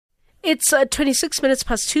It's 26 minutes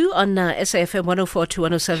past 2 on SAFM 104 to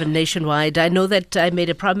 107 nationwide. I know that I made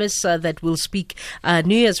a promise that we'll speak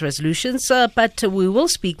New Year's resolutions, but we will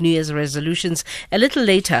speak New Year's resolutions a little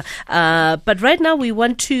later. But right now we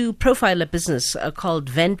want to profile a business called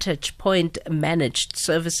Vantage Managed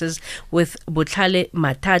Services with Bohlale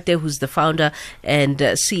Mathathe, who's the founder and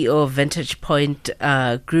CEO of Vantage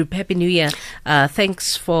Group. Happy New Year.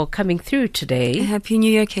 Thanks for coming through today. Happy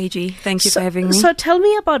New Year, KG. Thank you for having me. So tell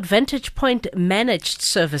me about Vantage Managed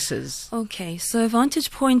Services. Okay, so Vantage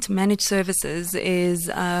Managed Services is,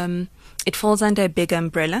 it falls under a big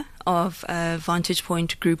umbrella of Vantage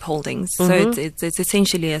Group Holdings. So it's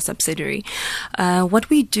essentially a subsidiary. What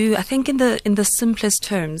we do, I think in the simplest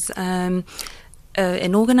terms, an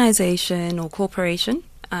organization or corporation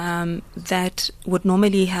that would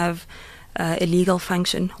normally have a legal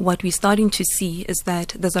function, what we're starting to see is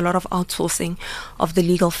that there's a lot of outsourcing of the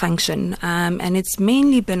legal function, and it's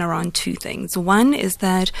mainly been around two things. One is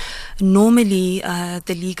that normally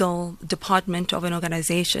the legal department of an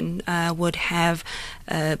organization would have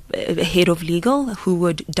a head of legal who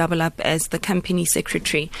would double up as the company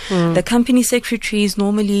secretary. The company secretary is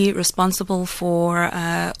normally responsible for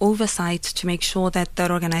oversight to make sure that that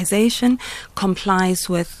organization complies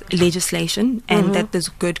with legislation and that there's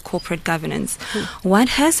good corporate governance. What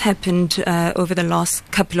has happened over the last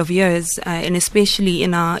couple of years, and especially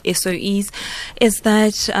in our SOEs, is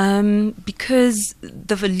that because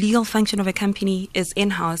the legal function of a company is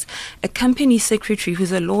in-house, a company secretary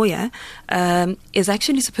who's a lawyer is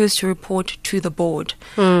actually supposed to report to the board.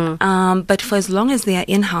 But for as long as they are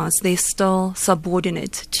in-house, they're still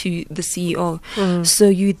subordinate to the CEO. So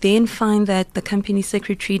you then find that the company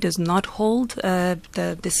secretary does not hold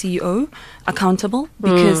the CEO accountable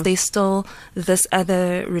because they still this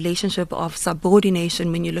other relationship of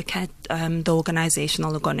subordination when you look at the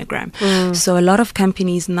organizational organogram. So a lot of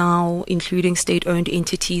companies now, including state-owned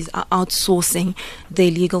entities, are outsourcing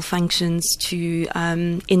their legal functions to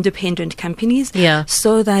independent companies,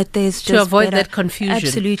 so that there's just to avoid that confusion.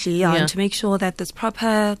 Absolutely, and to make sure that there's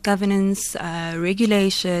proper governance,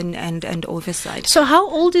 regulation, and oversight. So how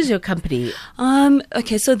old is your company?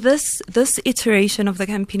 Okay, so this iteration of the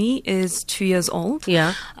company is 2 years old.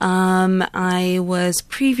 I was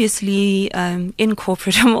previously in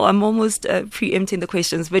corporate. I'm almost preempting the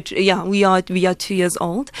questions, but we are 2 years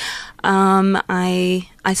old.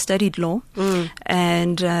 I studied law,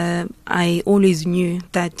 and I always knew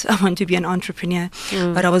that I want to be an entrepreneur,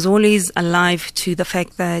 but I was always alive to the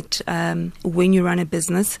fact that when you run a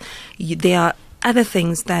business, there are other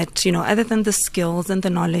things that, other than the skills and the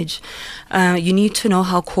knowledge, you need to know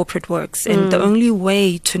how corporate works. And the only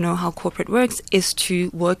way to know how corporate works is to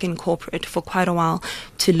work in corporate for quite a while,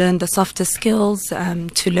 to learn the softer skills,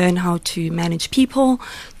 to learn how to manage people,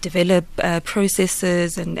 develop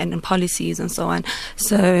processes and policies and so on.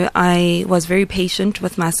 So I was very patient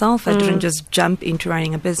with myself. I didn't just jump into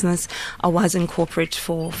running a business. I was in corporate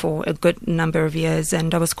for a good number of years,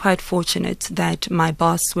 and I was quite fortunate that my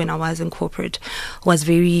boss, when I was in corporate, was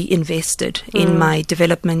very invested in my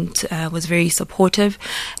development, was very supportive,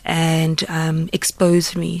 and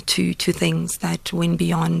exposed me to things that went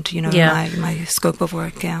beyond my scope of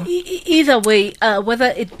work. Either way,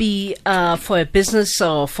 whether it be for a business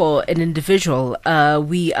or for an individual,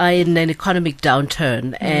 we are in an economic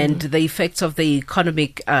downturn, and the effects of the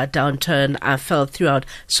economic downturn are felt throughout.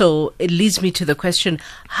 So it leads me to the question,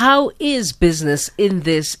 how is business in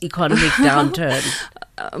this economic downturn?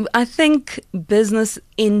 I think business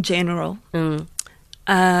in general,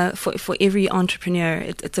 for every entrepreneur,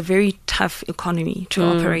 it's a very tough economy to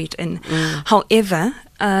operate in. However,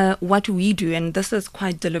 what we do, and this is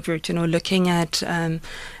quite deliberate, looking at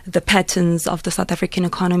the patterns of the South African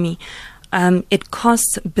economy, it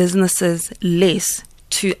costs businesses less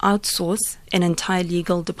to outsource an entire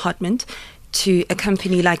legal department to a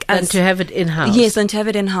company like us. And to have it in-house. Yes, and to have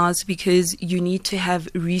it in-house, because you need to have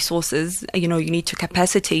resources, you need to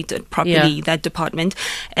capacitate it properly, that department,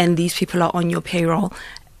 and these people are on your payroll.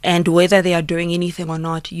 And whether they are doing anything or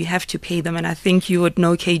not, you have to pay them. And I think you would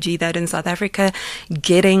know, KG, that in South Africa,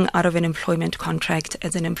 getting out of an employment contract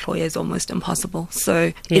as an employer is almost impossible.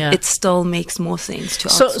 So it still makes more sense to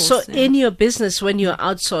outsource. So in your business, when you're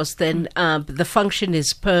outsourced, then the function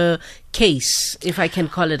is per case, if I can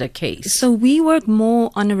call it a case? So we work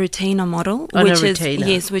more on a retainer model,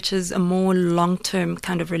 which is a more long-term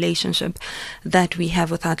kind of relationship that we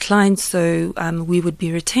have with our clients. So we would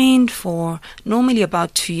be retained for normally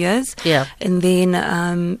about 2 years, and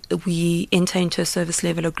then we enter into a service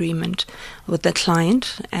level agreement with the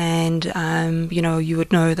client. And you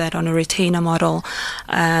would know that on a retainer model,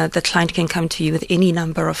 the client can come to you with any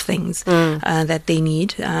number of things that they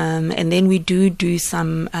need, and then we do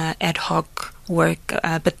some ad hoc work,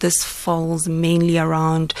 but this falls mainly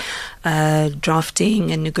around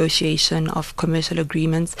drafting and negotiation of commercial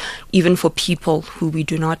agreements, even for people who we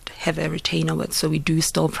do not have a retainer with. So we do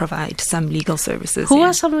still provide some legal services. Who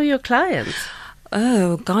are some of your clients?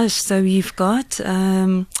 Oh gosh, so we've got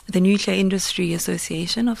the Nuclear Industry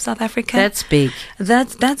Association of South Africa. That's big.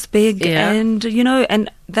 That's big, and and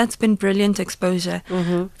that's been brilliant exposure,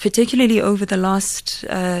 particularly over the last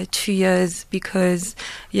 2 years, because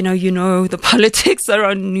the politics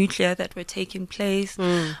around nuclear that were taking place,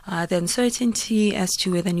 the uncertainty as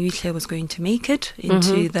to whether nuclear was going to make it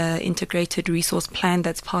into the integrated resource plan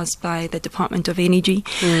that's passed by the Department of Energy.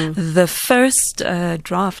 The first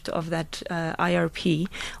draft of that IRP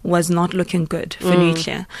was not looking good for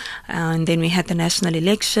nuclear, and then we had the national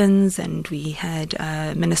elections, and we had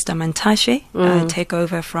Minister Mathathe take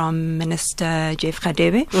over from Minister Jeff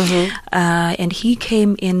Radebe, and he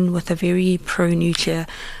came in with a very pro-nuclear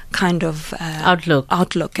kind of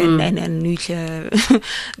outlook, and nuclear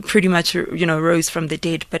pretty much rose from the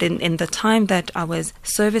dead. But in the time that I was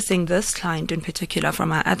servicing this client in particular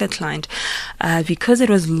from our other client, because it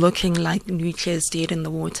was looking like nuclear is dead in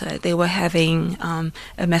the water, they were having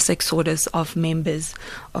a mass exodus of members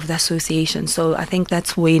of the association. So I think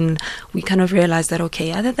that's when we kind of realized that,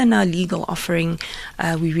 okay, other than our legal offering,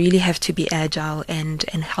 we really have to be agile and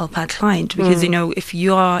help our client, because if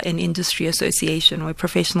you are an industry association or a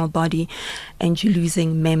professional body and you're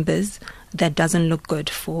losing members, that doesn't look good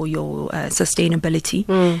for your sustainability,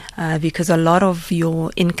 because a lot of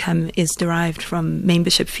your income is derived from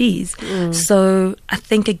membership fees. So I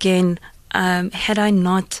think, again, had I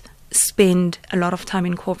not spent a lot of time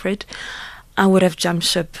in corporate, I would have jumped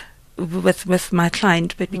ship with my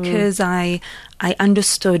client. But because I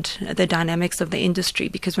understood the dynamics of the industry,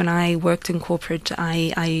 because when I worked in corporate,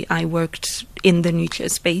 I worked in the nuclear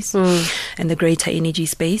space and the greater energy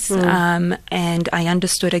space, and I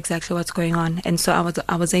understood exactly what's going on, and so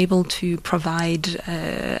I was able to provide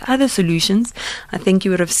other solutions. I think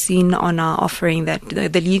you would have seen on our offering that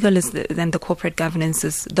the legal is then the corporate governance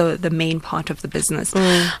is the main part of the business.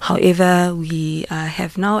 However, we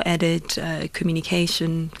have now added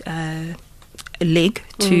communication leg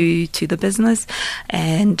to the business,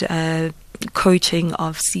 and coaching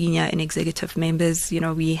of senior and executive members.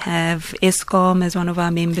 We have ESCOM as one of our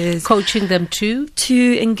members. Coaching them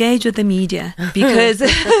to engage with the media, because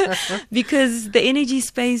because the energy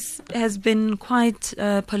space has been quite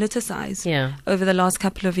politicized over the last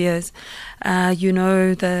couple of years. The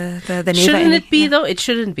shouldn't it be though? It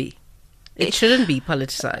shouldn't be. It shouldn't be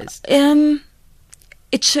politicized.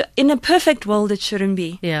 In a perfect world, it shouldn't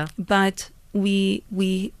be. Yeah. But we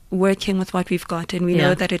working with what we've got, and we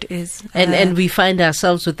know that it is. And we find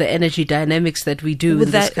ourselves with the energy dynamics that we do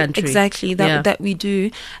in this country. Exactly, that we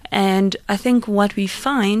do. And I think what we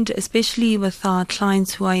find, especially with our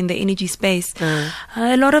clients who are in the energy space,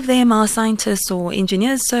 a lot of them are scientists or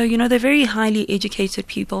engineers. So, they're very highly educated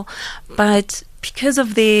people, but because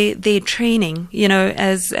of their training,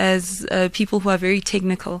 as people who are very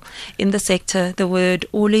technical in the sector, there would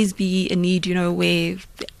always be a need, where,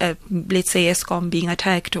 let's say, ESCOM being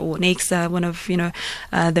attacked, or NEXA, one of,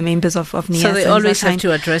 the members of NEAS. So they always have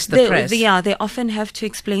to address the press. They often have to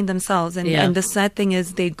explain themselves. And the sad thing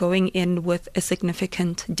is they're going in with a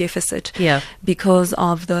significant deficit because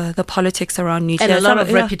of the politics around nuclear. And a lot of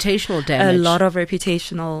reputational damage. A lot of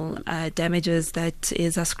reputational damages that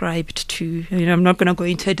is ascribed to, I'm not going to go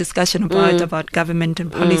into a discussion about government and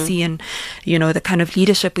policy and, the kind of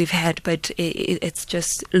leadership we've had, but it's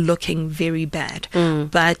just looking very bad.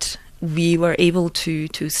 But we were able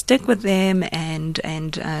to stick with them and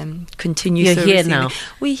continue. You're here now.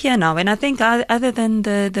 We're here now, and I think other than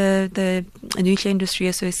the Nuclear Industry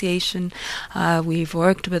Association, we've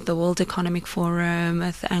worked with the World Economic Forum,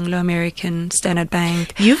 with Anglo American, Standard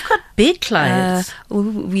Bank. You've got big clients.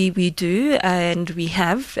 We do, and we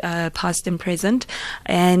have past and present,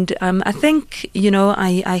 and I think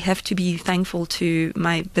I have to be thankful to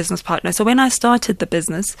my business partner. So when I started the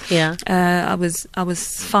business, I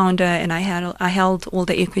was founder and I held all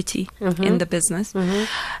the equity in the business.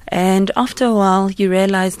 And after a while, you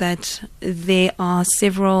realize that there are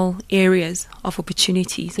several areas of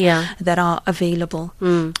opportunities that are available.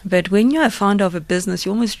 But when you're a founder of a business,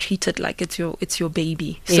 you almost treat it like it's your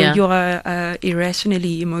baby. So you are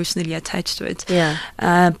irrationally, emotionally attached to it.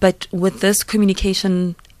 But with this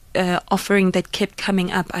communication offering that kept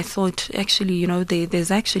coming up, I thought, actually,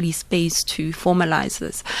 there's actually space to formalize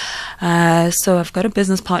this. So I've got a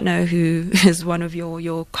business partner who is one of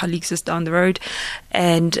your colleagues just down the road,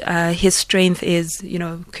 and his strength is,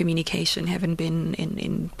 communication. Haven't been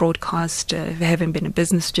in broadcast, haven't been a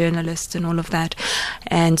business journalist and all of that.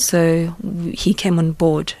 And so he came on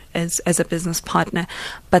board as a business partner.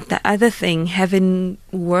 But the other thing, having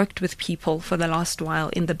worked with people for the last while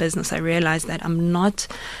in the business, I realized that I'm not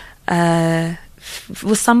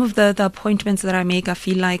with some of the appointments that I make, I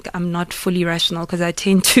feel like I'm not fully rational, because I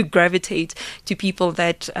tend to gravitate to people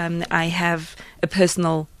that I have a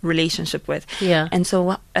personal relationship with. And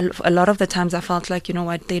so a lot of the times I felt like,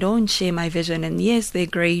 they don't share my vision. And yes, they're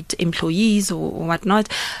great employees or whatnot,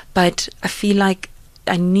 but I feel like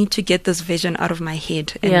I need to get this vision out of my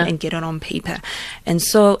head and get it on paper. And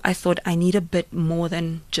so I thought I need a bit more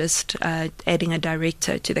than just adding a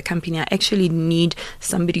director to the company. I actually need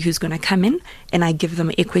somebody who's going to come in and I give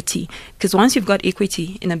them equity. Because once you've got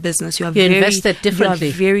equity in a business, you're invested differently.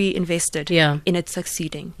 You are very invested in it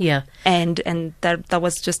succeeding. And that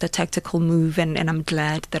was just a tactical move, and I'm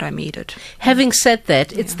glad that I made it. Having said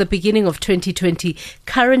that, it's the beginning of 2020.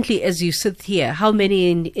 Currently, as you sit here, how many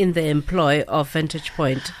in the employ of Vantage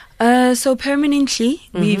Point? So permanently,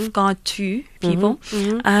 we've got 2 people.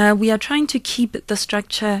 We are trying to keep the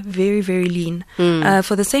structure very, very lean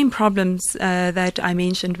for the same problems that I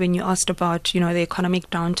mentioned when you asked about, the economic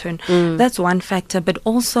downturn. That's one factor, but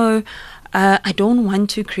also I don't want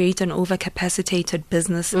to create an overcapacitated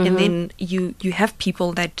business, and then you have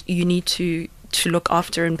people that you need to look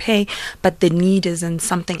after and pay, but the need is in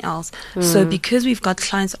something else. So because we've got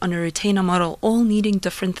clients on a retainer model, all needing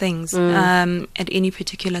different things at any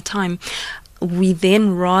particular time, we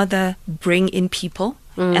then rather bring in people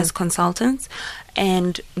as consultants,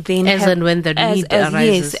 and then as and when the need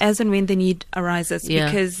arises. Yes, as and when the need arises.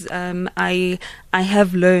 Because I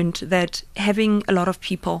have learned that having a lot of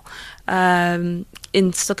people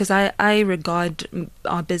because I regard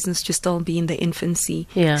our business to still be in the infancy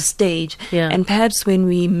stage, and perhaps when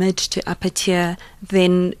we mid to upper tier,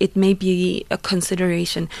 then it may be a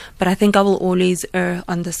consideration. But I think I will always err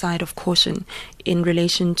on the side of caution in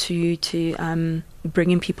relation to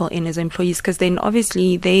bringing people in as employees, because then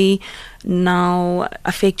obviously they now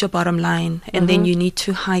affect your bottom line, and then you need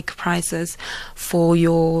to hike prices for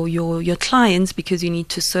your clients, because you need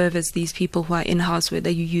to service these people who are in-house,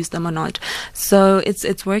 whether you use them or not. So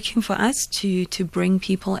it's working for us to bring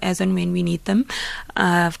people as and when we need them.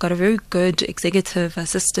 I've got a very good executive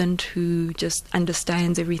assistant who just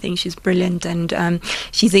understands everything. She's brilliant, and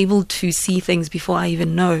she's able to see things before I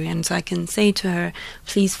even know. And so I can say to her,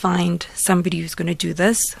 please find somebody who's going to do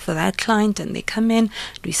this for that client, and they come in,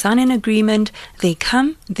 we sign an agreement, they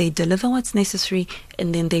come, they deliver what's necessary,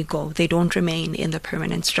 and then they go. They don't remain in the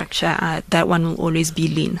permanent structure. That one will always be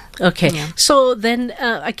lean. Okay. So then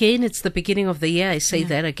again, it's the beginning of the year. I say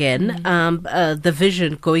that again. The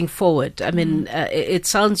vision going forward. I mean, it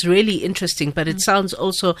sounds really interesting, but it sounds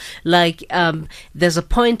also like there's a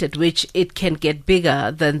point at which it can get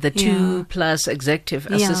bigger than the 2+ executive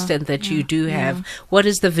assistant that you do have. What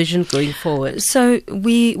is the vision going forward? So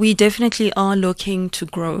we definitely are looking to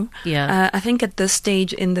grow. I think at this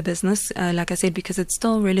stage in the business, like I said, because it's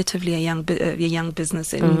still relatively a young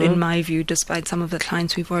business in my view, despite some of the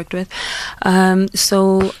clients we've worked with.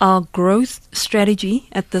 So our growth strategy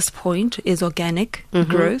at this point is organic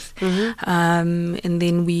growth, and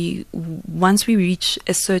then once we reach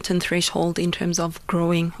a certain threshold in terms of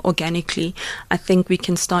growing organically, I think we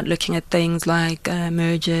can start looking at things like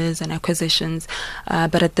mergers and acquisitions.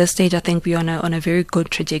 But at this stage, I think we're on a very good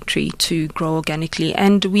trajectory to grow organically,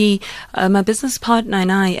 and my business partner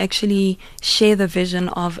and I actually share the vision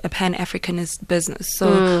of a Pan-Africanist business.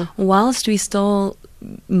 So whilst we're still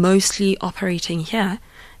mostly operating here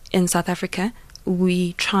in South Africa,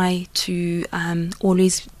 we try to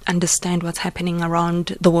always understand what's happening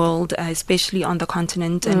around the world, especially on the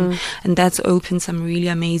continent, and that's opened some really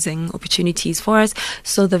amazing opportunities for us.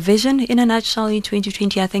 So the vision in a nutshell in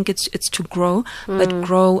 2020, I think it's to grow, but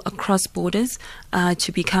grow across borders,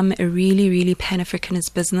 to become a really, really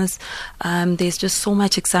Pan-Africanist business. There's just so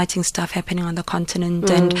much exciting stuff happening on the continent,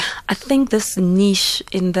 and I think this niche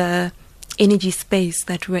in the energy space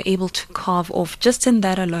that we're able to carve off just in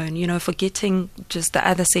that alone, forgetting just the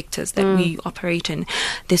other sectors that we operate in.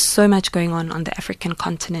 There's so much going on the African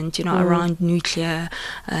continent, around nuclear,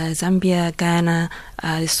 Zambia, Ghana.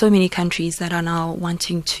 There's so many countries that are now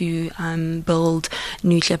wanting to build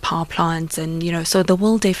nuclear power plants, and so there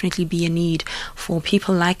will definitely be a need for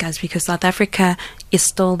people like us, because South Africa is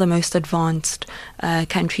still the most advanced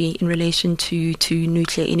country in relation to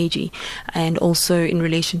nuclear energy, and also in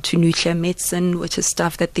relation to nuclear medicine, which is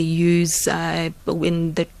stuff that they use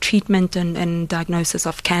in the treatment and diagnosis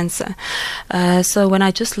of cancer. So when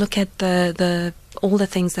I just look at all the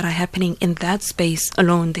things that are happening in that space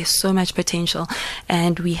alone, there's so much potential,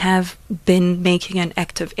 and we have been making an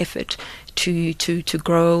active effort to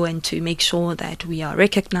grow and to make sure that we are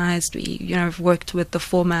recognized. We have worked with the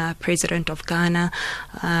former president of Ghana,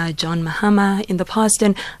 John Mahama, in the past,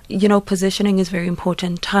 and positioning is very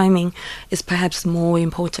important. Timing is perhaps more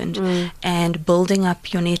important, and building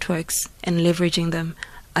up your networks and leveraging them,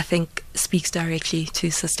 I think, speaks directly to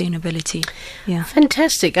sustainability. Yeah,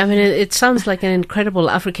 fantastic. I mean, it sounds like an incredible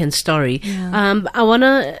African story. Yeah. I want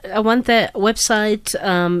the website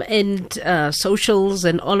and socials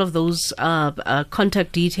and all of those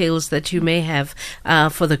contact details that you may have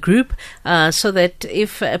for the group, so that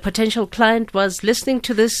if a potential client was listening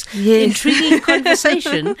to this intriguing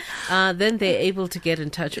conversation, then they're able to get in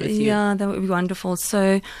touch with you. Yeah, that would be wonderful.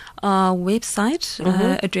 So our website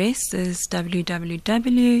address is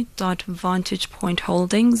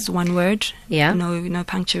www.vantagepointholdings, one word, no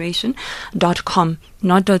punctuation, .com,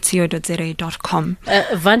 not .co.za, .com.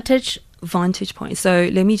 Vantage Point. So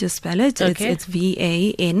let me just spell it. Okay. It's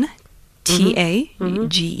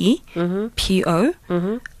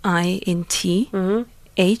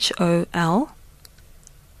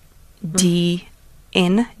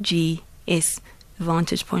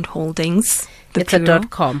Vantage Point Holdings. It's a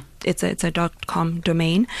 .com. It's a .com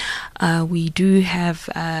domain. We do have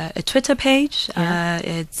a Twitter page.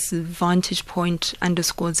 It's Vantage Point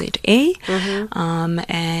 _ZA.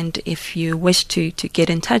 And if you wish to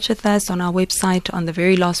get in touch with us on our website, on the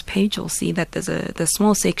very last page, you'll see that there's a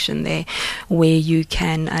small section there where you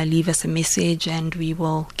can leave us a message, and we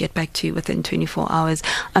will get back to you within 24 hours.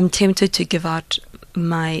 I'm tempted to give out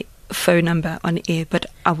my phone number on air, but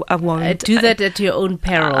I won't. Do that at your own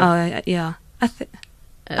peril. Yeah.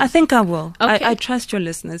 I think I will. Okay. I trust your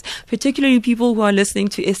listeners, particularly people who are listening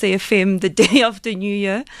to SAFM the day after New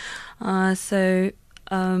Year. So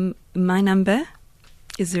my number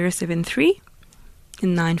is 073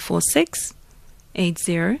 946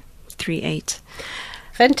 8038.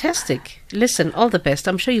 Fantastic. Listen, all the best.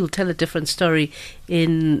 I'm sure you'll tell a different story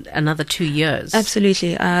in another 2 years.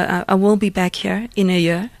 Absolutely. I will be back here in a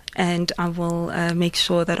year, and I will make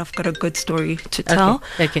sure that I've got a good story to tell.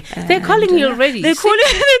 Okay. They're calling you already. They're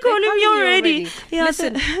calling me already. Yeah,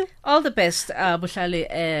 listen, all the best,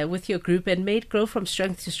 Bohlale, with your group, and may it grow from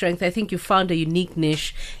strength to strength. I think you found a unique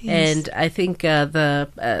niche, and I think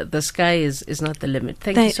the sky is not the limit.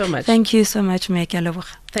 Thank you so much. Thank you so much, Meg.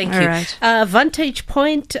 Thank all you. Right. Vantage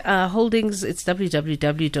Point Holdings, it's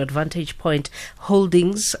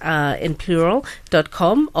www.vantagepointholdings in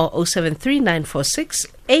plural.com, or 073 946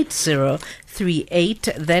 8038.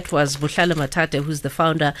 That was Bohlale Mathathe, who's the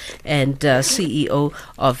founder and CEO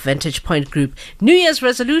of Vantage Point Group. New Year's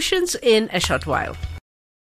resolutions in a short while.